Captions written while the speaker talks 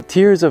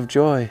tears of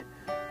joy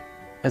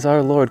as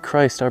our Lord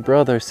Christ, our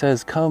brother,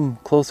 says, "Come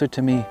closer to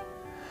me.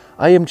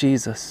 I am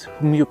Jesus,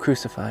 whom you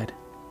crucified,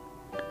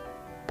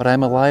 but I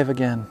am alive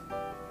again."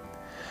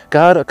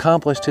 God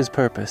accomplished his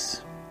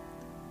purpose,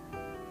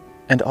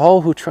 and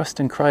all who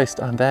trust in Christ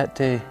on that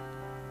day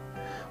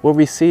will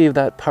receive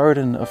that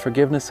pardon of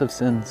forgiveness of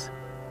sins,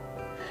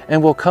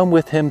 and will come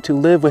with him to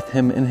live with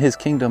him in his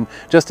kingdom.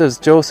 Just as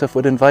Joseph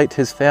would invite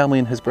his family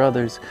and his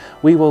brothers,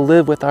 we will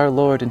live with our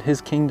Lord in his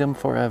kingdom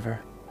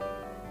forever.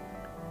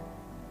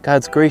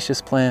 God's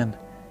gracious plan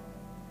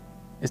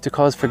is to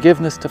cause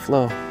forgiveness to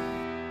flow.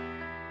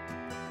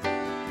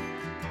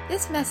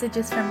 This message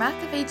is from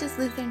Rock of Ages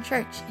Lutheran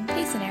Church in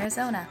Payson,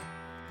 Arizona.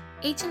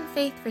 Ancient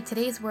Faith for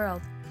Today's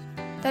World,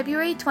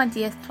 February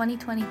 20th,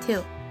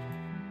 2022.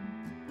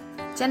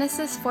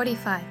 Genesis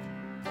 45.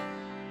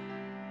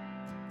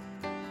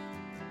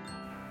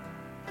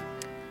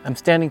 I'm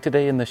standing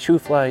today in the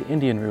Shoofly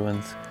Indian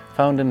ruins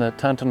found in the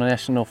Tonto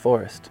National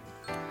Forest.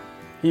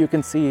 Here you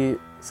can see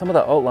some of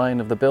the outline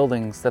of the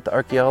buildings that the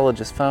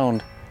archaeologists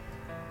found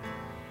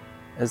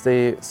as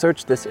they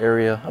searched this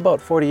area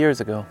about 40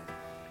 years ago.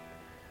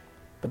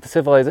 But the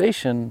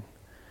civilization,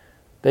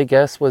 they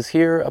guess, was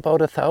here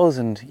about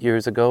 1,000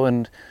 years ago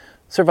and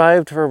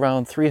survived for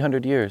around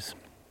 300 years.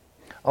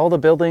 All the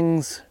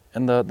buildings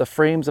and the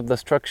frames of the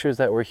structures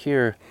that were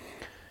here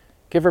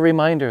give a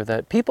reminder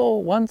that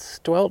people once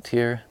dwelt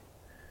here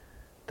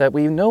that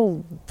we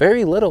know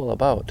very little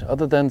about,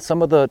 other than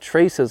some of the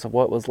traces of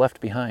what was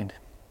left behind.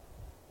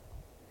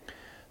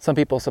 Some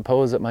people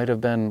suppose it might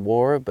have been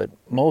war, but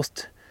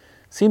most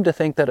seem to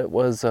think that it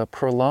was a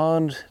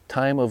prolonged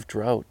time of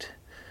drought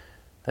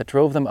that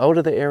drove them out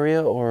of the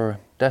area or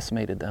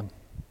decimated them.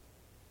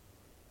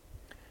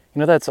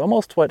 You know, that's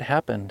almost what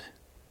happened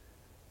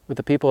with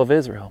the people of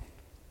Israel.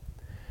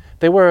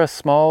 They were a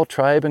small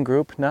tribe and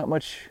group, not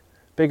much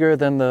bigger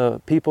than the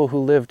people who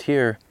lived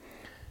here,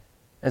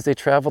 as they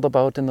traveled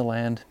about in the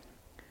land,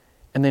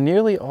 and they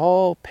nearly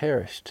all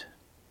perished,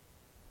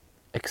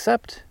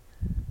 except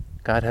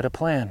God had a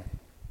plan.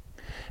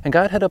 And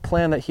God had a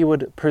plan that he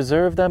would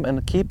preserve them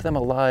and keep them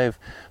alive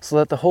so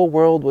that the whole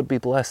world would be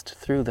blessed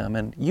through them,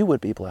 and you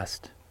would be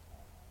blessed.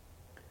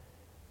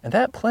 And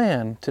that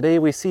plan, today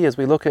we see as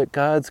we look at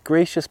God's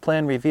gracious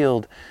plan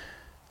revealed,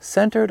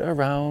 centered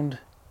around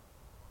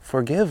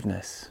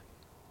forgiveness.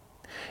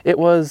 It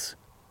was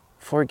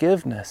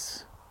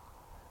forgiveness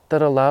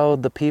that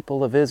allowed the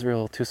people of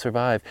Israel to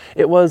survive.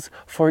 It was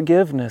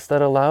forgiveness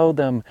that allowed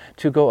them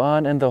to go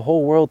on and the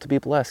whole world to be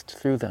blessed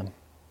through them,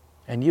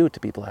 and you to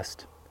be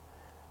blessed.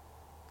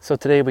 So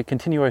today we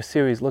continue our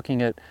series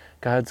looking at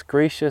God's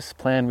gracious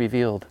plan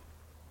revealed,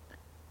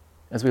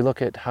 as we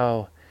look at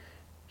how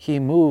he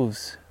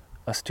moves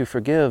us to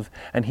forgive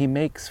and he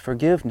makes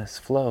forgiveness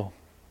flow.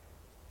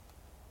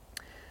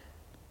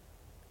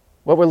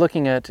 What we're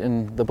looking at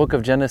in the book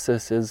of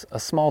Genesis is a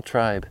small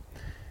tribe.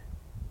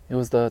 It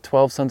was the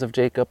 12 sons of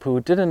Jacob who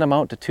didn't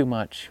amount to too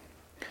much.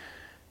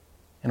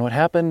 And what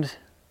happened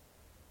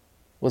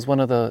was one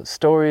of the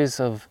stories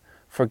of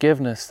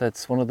forgiveness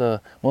that's one of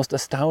the most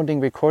astounding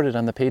recorded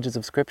on the pages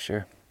of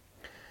Scripture.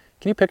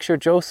 Can you picture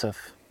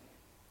Joseph?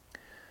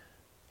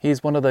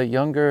 He's one of the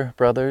younger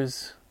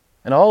brothers,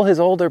 and all his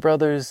older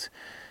brothers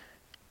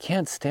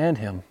can't stand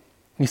him.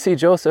 You see,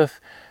 Joseph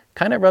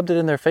kind of rubbed it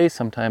in their face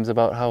sometimes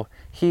about how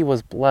he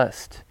was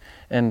blessed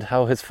and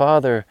how his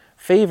father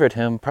favored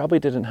him probably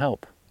didn't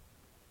help.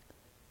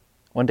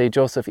 One day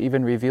Joseph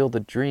even revealed a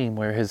dream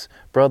where his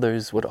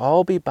brothers would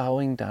all be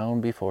bowing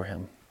down before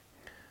him,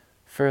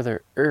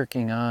 further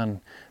irking on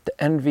the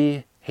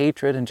envy,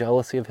 hatred, and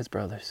jealousy of his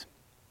brothers.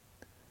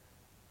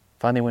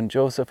 Finally, when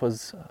Joseph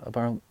was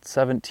about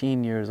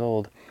 17 years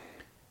old,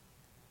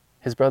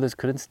 his brothers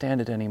couldn't stand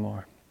it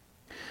anymore.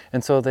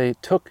 And so they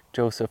took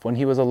Joseph when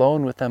he was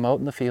alone with them out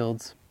in the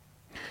fields,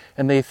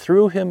 and they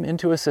threw him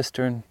into a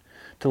cistern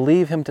to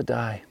leave him to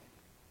die.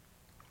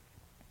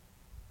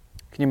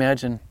 Can you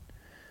imagine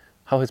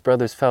how his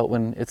brothers felt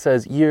when it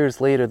says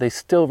years later they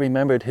still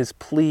remembered his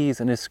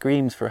pleas and his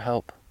screams for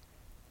help?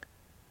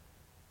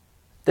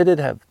 They did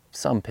have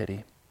some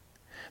pity.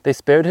 They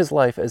spared his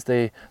life as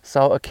they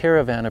saw a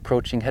caravan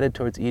approaching headed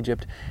towards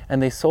Egypt,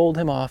 and they sold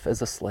him off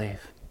as a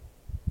slave.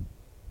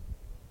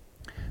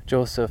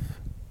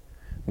 Joseph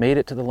made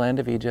it to the land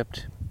of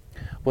Egypt,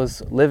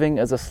 was living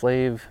as a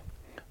slave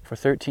for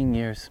 13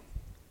 years.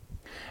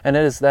 And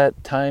as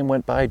that time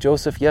went by,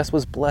 Joseph, yes,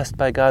 was blessed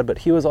by God, but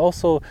he was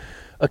also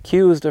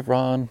accused of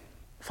wrong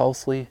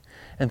falsely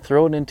and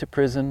thrown into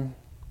prison.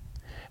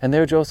 And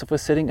there Joseph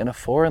was sitting in a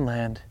foreign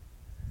land,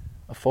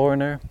 a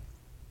foreigner,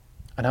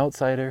 an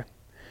outsider.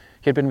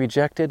 He had been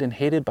rejected and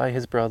hated by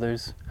his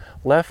brothers,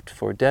 left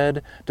for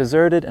dead,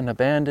 deserted and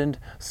abandoned,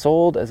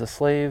 sold as a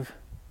slave,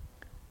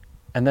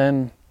 and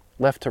then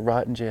left to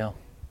rot in jail.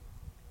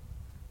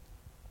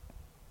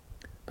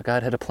 But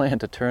God had a plan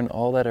to turn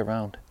all that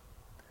around.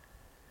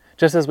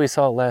 Just as we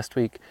saw last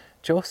week,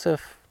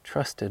 Joseph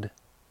trusted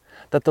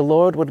that the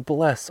Lord would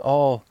bless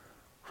all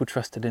who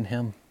trusted in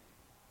him.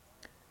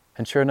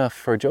 And sure enough,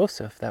 for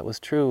Joseph, that was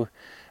true,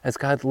 as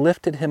God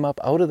lifted him up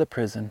out of the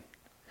prison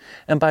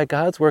And by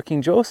God's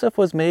working, Joseph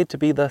was made to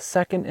be the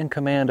second in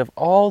command of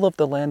all of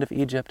the land of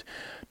Egypt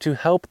to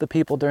help the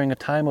people during a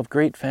time of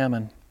great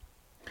famine.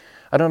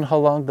 I don't know how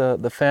long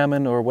the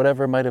famine or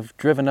whatever might have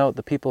driven out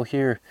the people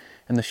here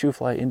in the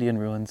Shufly Indian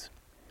ruins.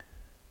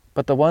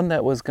 But the one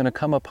that was going to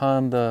come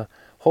upon the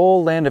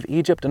whole land of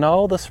Egypt and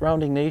all the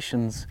surrounding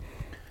nations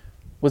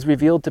was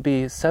revealed to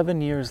be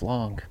 7 years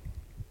long.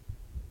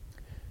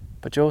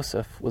 But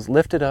Joseph was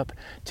lifted up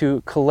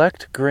to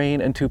collect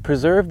grain and to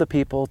preserve the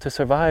people to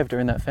survive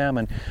during that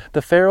famine.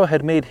 The Pharaoh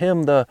had made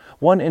him the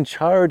one in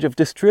charge of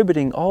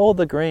distributing all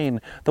the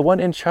grain, the one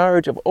in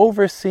charge of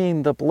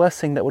overseeing the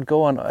blessing that would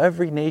go on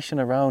every nation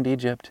around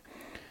Egypt,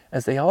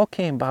 as they all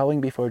came bowing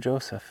before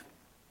Joseph.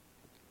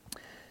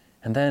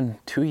 And then,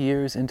 2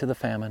 years into the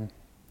famine,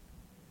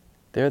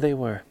 there they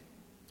were,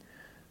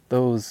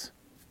 those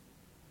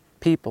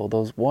people,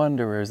 those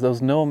wanderers,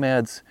 those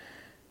nomads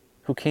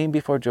who came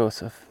before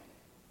Joseph.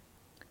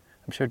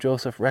 I'm sure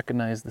Joseph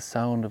recognized the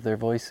sound of their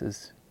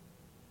voices.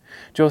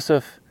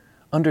 Joseph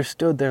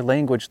understood their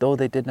language, though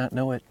they did not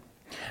know it.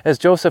 As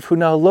Joseph, who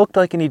now looked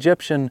like an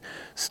Egyptian,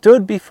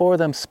 stood before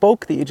them,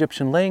 spoke the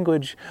Egyptian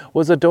language,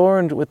 was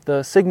adorned with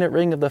the signet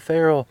ring of the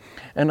Pharaoh,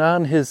 and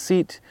on his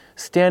seat,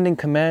 standing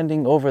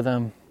commanding over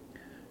them,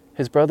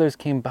 his brothers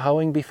came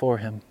bowing before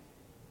him.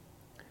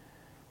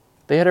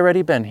 They had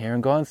already been here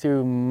and gone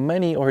through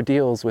many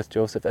ordeals with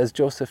Joseph as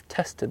Joseph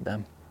tested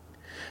them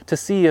to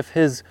see if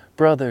his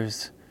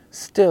brothers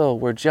still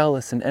were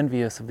jealous and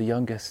envious of the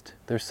youngest,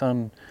 their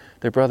son,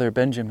 their brother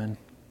Benjamin.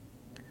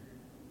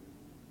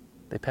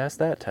 They passed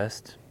that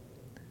test.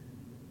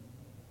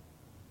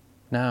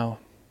 Now,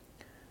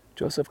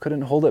 Joseph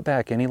couldn't hold it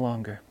back any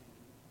longer.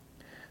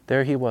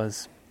 There he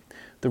was,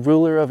 the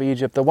ruler of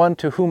Egypt, the one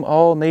to whom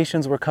all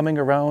nations were coming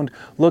around,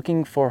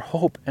 looking for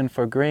hope and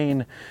for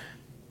grain.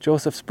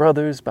 Joseph's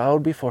brothers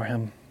bowed before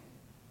him.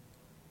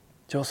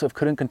 Joseph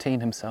couldn't contain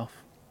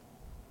himself.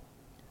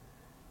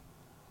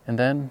 And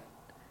then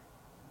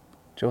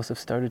Joseph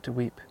started to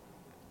weep.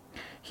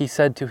 He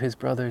said to his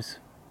brothers,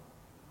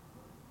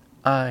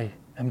 "I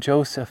am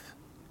Joseph.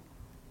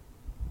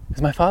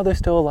 Is my father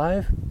still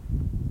alive?"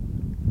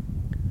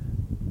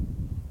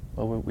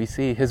 Well, we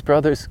see his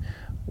brothers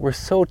were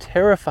so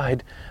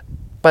terrified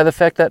by the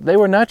fact that they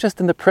were not just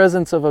in the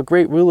presence of a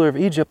great ruler of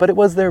Egypt, but it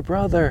was their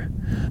brother,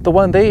 the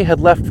one they had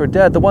left for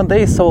dead, the one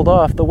they sold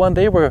off, the one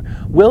they were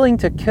willing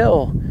to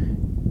kill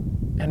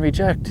and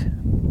reject.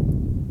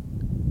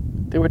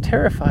 They were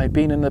terrified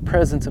being in the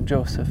presence of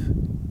Joseph.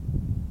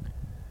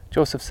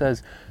 Joseph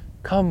says,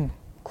 "Come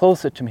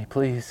closer to me,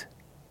 please."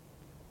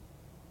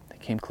 They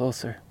came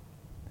closer.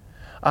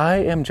 "I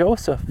am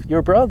Joseph,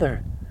 your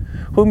brother,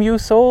 whom you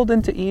sold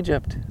into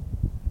Egypt.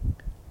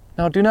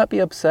 Now do not be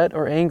upset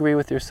or angry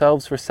with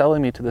yourselves for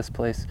selling me to this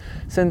place,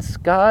 since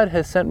God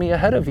has sent me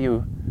ahead of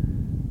you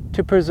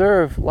to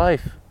preserve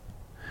life.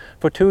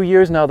 For 2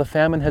 years now the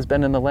famine has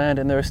been in the land,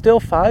 and there are still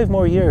 5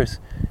 more years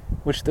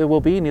which there will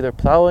be neither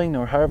plowing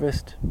nor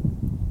harvest.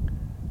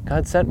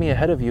 God sent me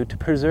ahead of you to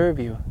preserve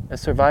you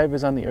as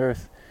survivors on the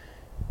earth,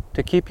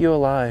 to keep you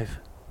alive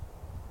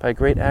by a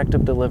great act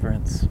of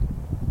deliverance."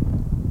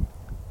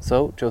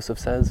 So, Joseph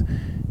says,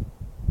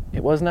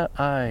 it was not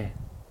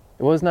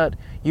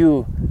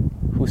you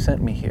who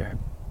sent me here,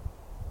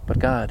 but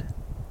God.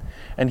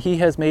 And he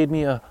has made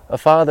me a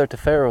father to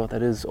Pharaoh,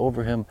 that is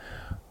over him,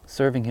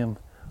 serving him,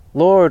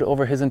 Lord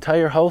over his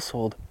entire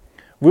household,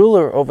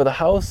 ruler over the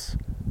house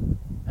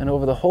and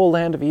over the whole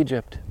land of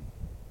Egypt.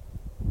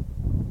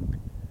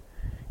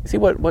 You see,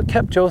 what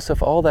kept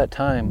Joseph all that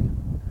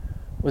time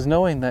was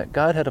knowing that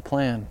God had a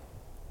plan.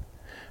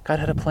 God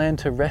had a plan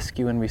to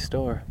rescue and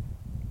restore.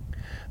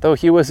 Though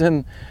he was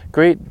in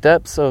great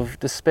depths of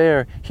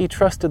despair, he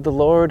trusted the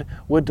Lord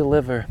would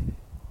deliver.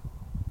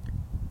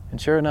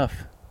 And sure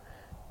enough,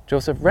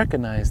 Joseph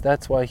recognized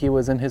that's why he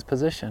was in his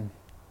position.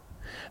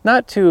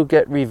 Not to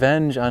get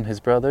revenge on his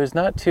brothers,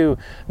 not to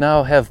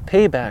now have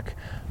payback,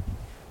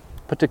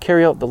 but to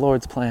carry out the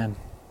Lord's plan.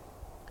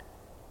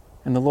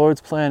 And the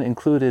Lord's plan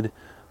included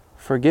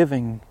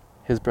forgiving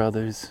his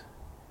brothers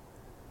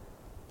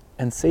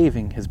and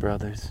saving his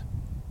brothers.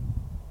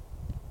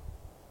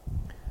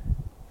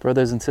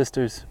 Brothers and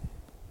sisters,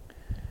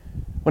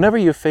 whenever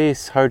you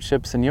face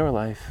hardships in your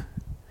life,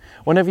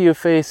 whenever you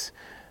face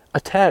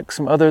attacks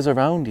from others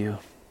around you,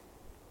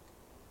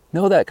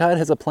 know that God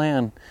has a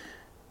plan,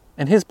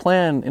 and his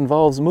plan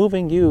involves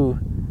moving you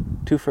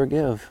to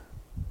forgive.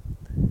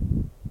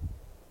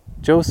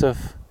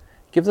 Joseph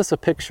gives us a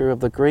picture of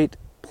the great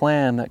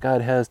plan that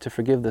God has to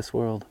forgive this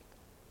world.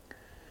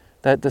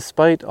 That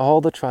despite all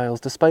the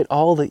trials, despite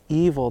all the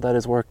evil that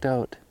is worked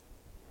out,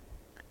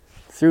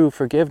 through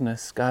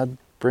forgiveness, God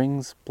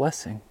brings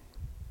blessing.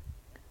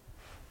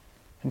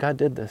 And God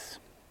did this.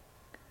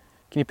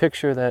 Can you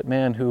picture that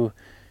man who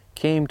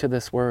came to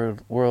this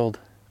world,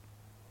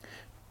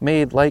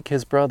 made like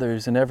his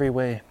brothers in every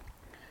way?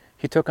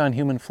 He took on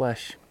human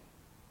flesh.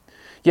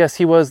 Yes,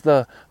 he was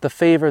the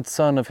favored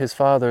son of his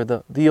father,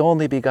 the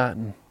only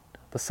begotten,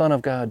 the Son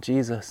of God,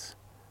 Jesus.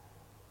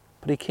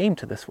 But he came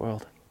to this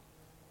world.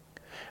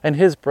 And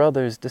his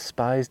brothers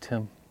despised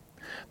him.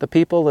 The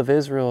people of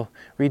Israel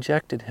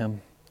rejected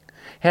him,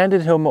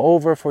 handed him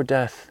over for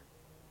death,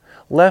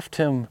 left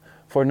him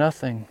for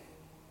nothing.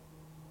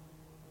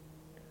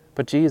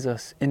 But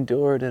Jesus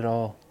endured it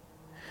all.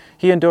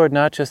 He endured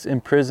not just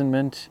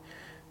imprisonment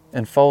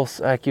and false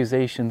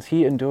accusations.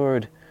 He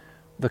endured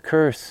the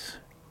curse.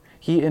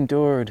 He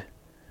endured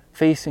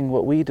facing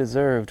what we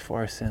deserved for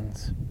our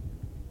sins.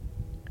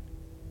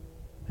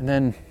 And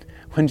then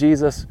when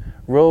Jesus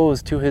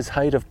rose to his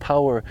height of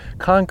power,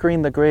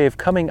 conquering the grave,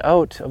 coming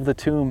out of the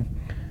tomb,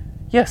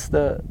 yes,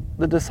 the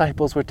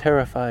disciples were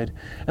terrified,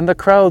 and the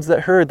crowds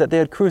that heard that they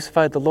had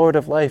crucified the Lord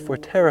of life were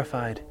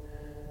terrified.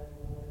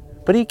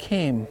 But he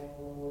came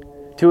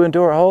to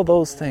endure all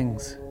those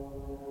things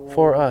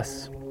for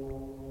us.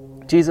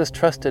 Jesus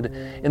trusted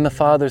in the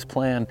Father's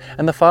plan,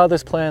 and the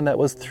Father's plan that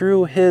was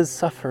through his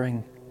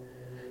suffering,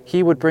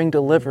 he would bring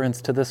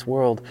deliverance to this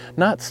world,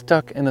 not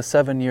stuck in a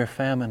 7-year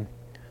famine,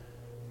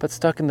 but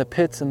stuck in the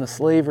pits and the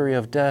slavery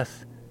of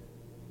death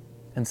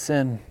and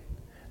sin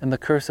and the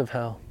curse of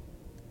hell,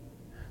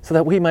 so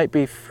that we might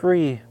be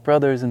free,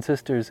 brothers and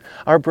sisters.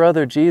 Our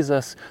brother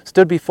Jesus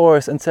stood before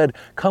us and said,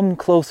 "Come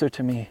closer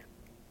to me."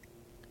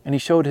 And he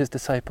showed his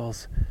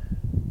disciples,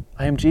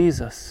 "I am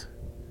Jesus,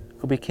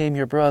 who became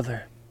your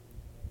brother."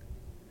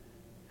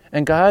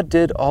 And God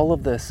did all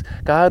of this.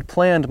 God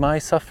planned my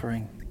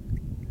suffering.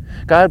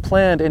 God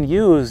planned and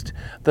used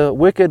the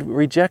wicked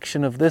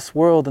rejection of this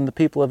world and the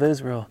people of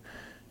Israel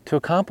to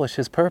accomplish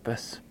his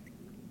purpose.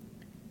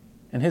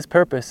 And his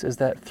purpose is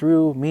that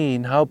through me,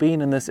 now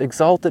being in this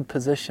exalted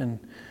position,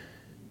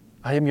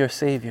 I am your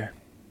Savior.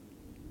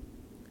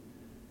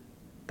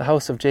 The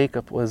house of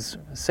Jacob was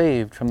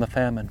saved from the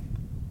famine.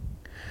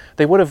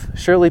 They would have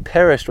surely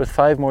perished with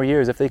 5 more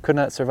years if they could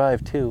not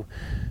survive 2.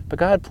 But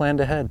God planned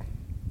ahead.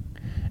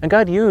 And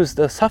God used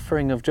the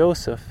suffering of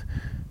Joseph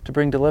to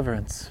bring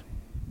deliverance.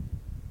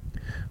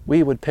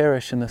 We would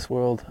perish in this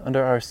world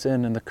under our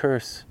sin and the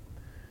curse.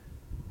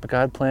 But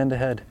God planned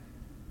ahead.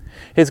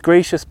 His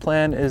gracious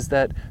plan is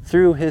that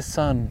through his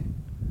Son,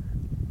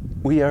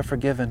 we are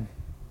forgiven.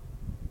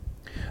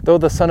 Though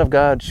the Son of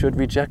God should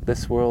reject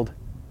this world,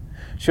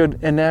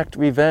 should enact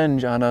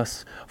revenge on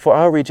us for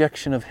our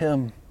rejection of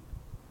him,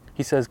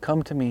 he says,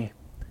 "Come to me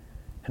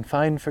and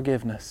find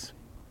forgiveness."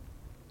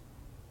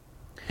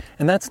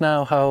 And that's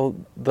now how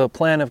the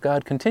plan of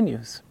God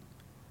continues.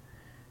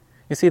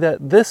 You see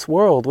that this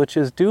world, which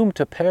is doomed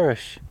to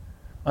perish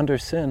under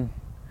sin,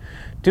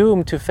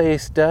 doomed to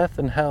face death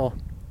and hell,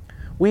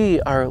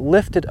 we are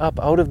lifted up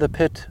out of the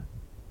pit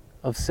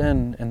of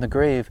sin and the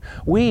grave.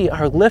 We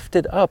are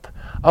lifted up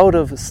out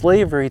of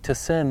slavery to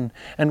sin,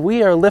 and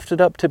we are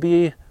lifted up to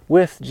be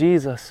with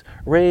Jesus,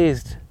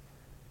 raised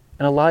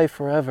and alive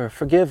forever,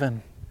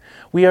 forgiven.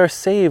 We are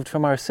saved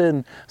from our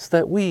sin so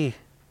that we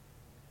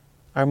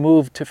are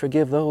moved to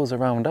forgive those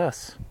around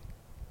us.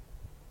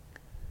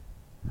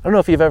 I don't know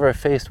if you've ever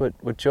faced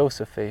what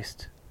Joseph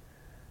faced,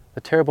 the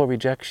terrible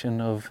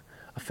rejection of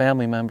a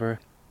family member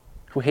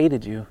who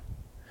hated you,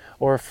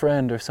 or a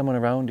friend or someone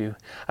around you.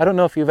 I don't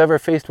know if you've ever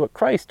faced what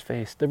Christ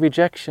faced, the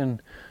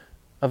rejection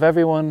of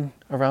everyone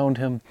around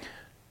him,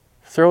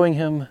 throwing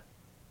him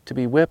to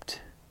be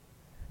whipped,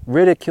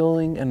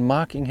 ridiculing and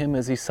mocking him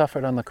as he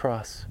suffered on the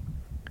cross.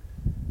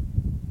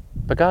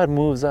 But God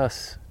moves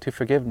us to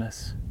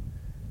forgiveness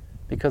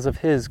because of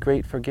his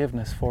great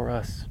forgiveness for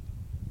us.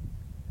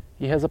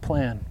 He has a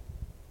plan.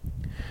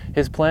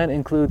 His plan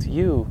includes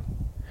you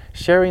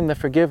sharing the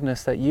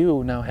forgiveness that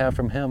you now have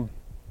from him.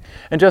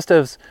 And just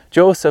as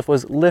Joseph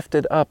was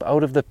lifted up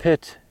out of the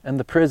pit and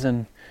the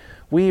prison,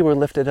 we were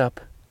lifted up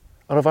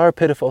out of our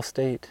pitiful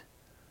state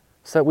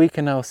so that we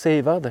can now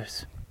save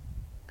others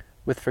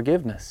with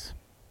forgiveness.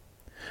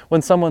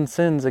 When someone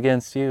sins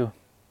against you,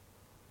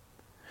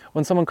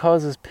 when someone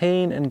causes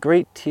pain and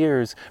great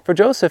tears, for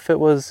Joseph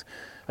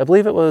I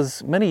believe it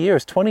was many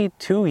years,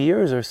 22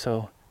 years or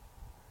so,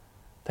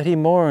 that he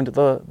mourned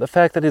the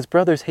fact that his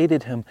brothers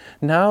hated him.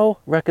 Now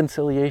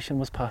reconciliation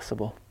was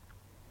possible,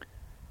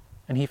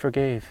 and he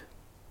forgave.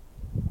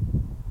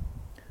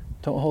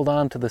 Don't hold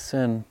on to the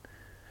sin.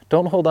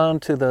 Don't hold on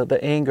to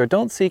the anger.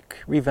 Don't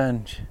seek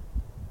revenge.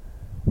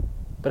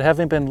 But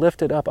having been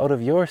lifted up out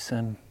of your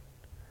sin,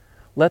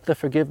 let the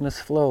forgiveness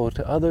flow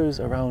to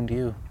others around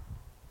you.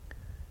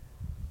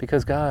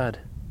 Because God,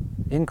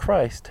 in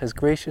Christ, has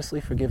graciously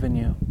forgiven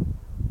you.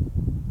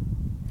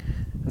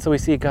 And so we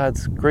see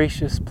God's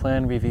gracious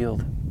plan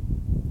revealed.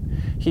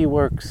 He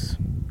works,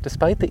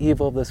 despite the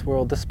evil of this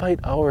world,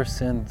 despite our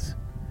sins,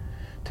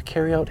 to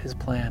carry out his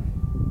plan.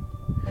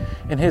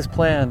 And his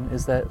plan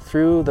is that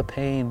through the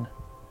pain,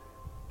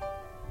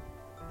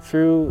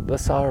 through the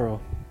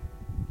sorrow,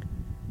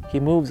 he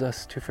moves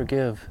us to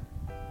forgive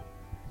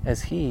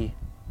as he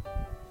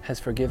has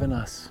forgiven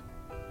us.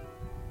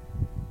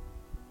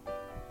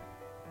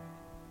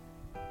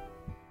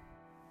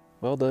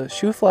 Well, the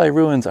Shoofly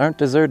ruins aren't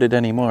deserted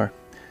anymore.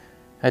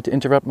 I had to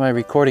interrupt my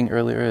recording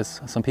earlier as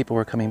some people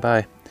were coming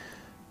by.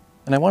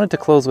 And I wanted to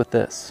close with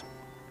this.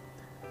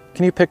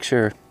 Can you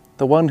picture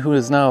the one who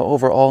is now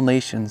over all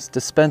nations,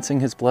 dispensing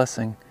his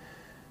blessing,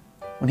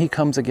 when he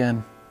comes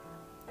again?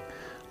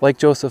 like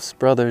Joseph's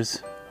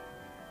brothers,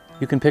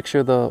 you can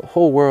picture the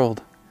whole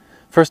world.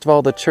 First of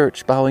all, the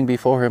church bowing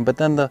before him, but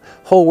then the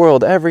whole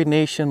world, every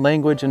nation,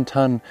 language, and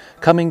tongue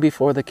coming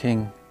before the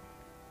king.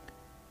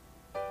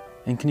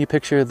 And can you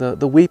picture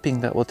the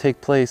weeping that will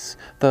take place,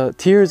 the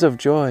tears of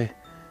joy,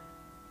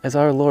 as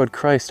our Lord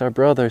Christ, our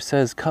brother,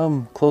 says,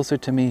 "Come closer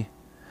to me.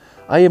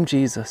 I am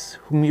Jesus,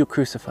 whom you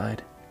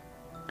crucified,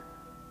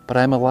 but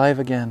I am alive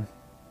again."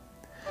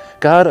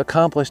 God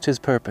accomplished his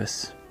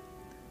purpose,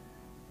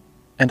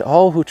 and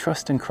all who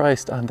trust in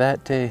Christ on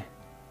that day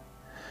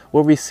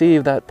will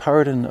receive that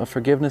pardon of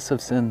forgiveness of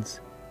sins,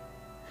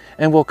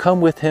 and will come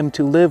with him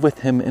to live with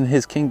him in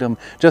his kingdom.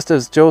 Just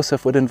as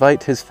Joseph would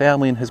invite his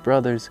family and his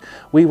brothers,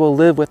 we will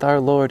live with our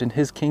Lord in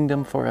his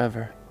kingdom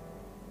forever.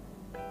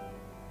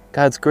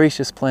 God's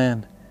gracious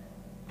plan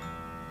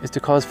is to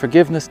cause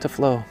forgiveness to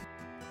flow,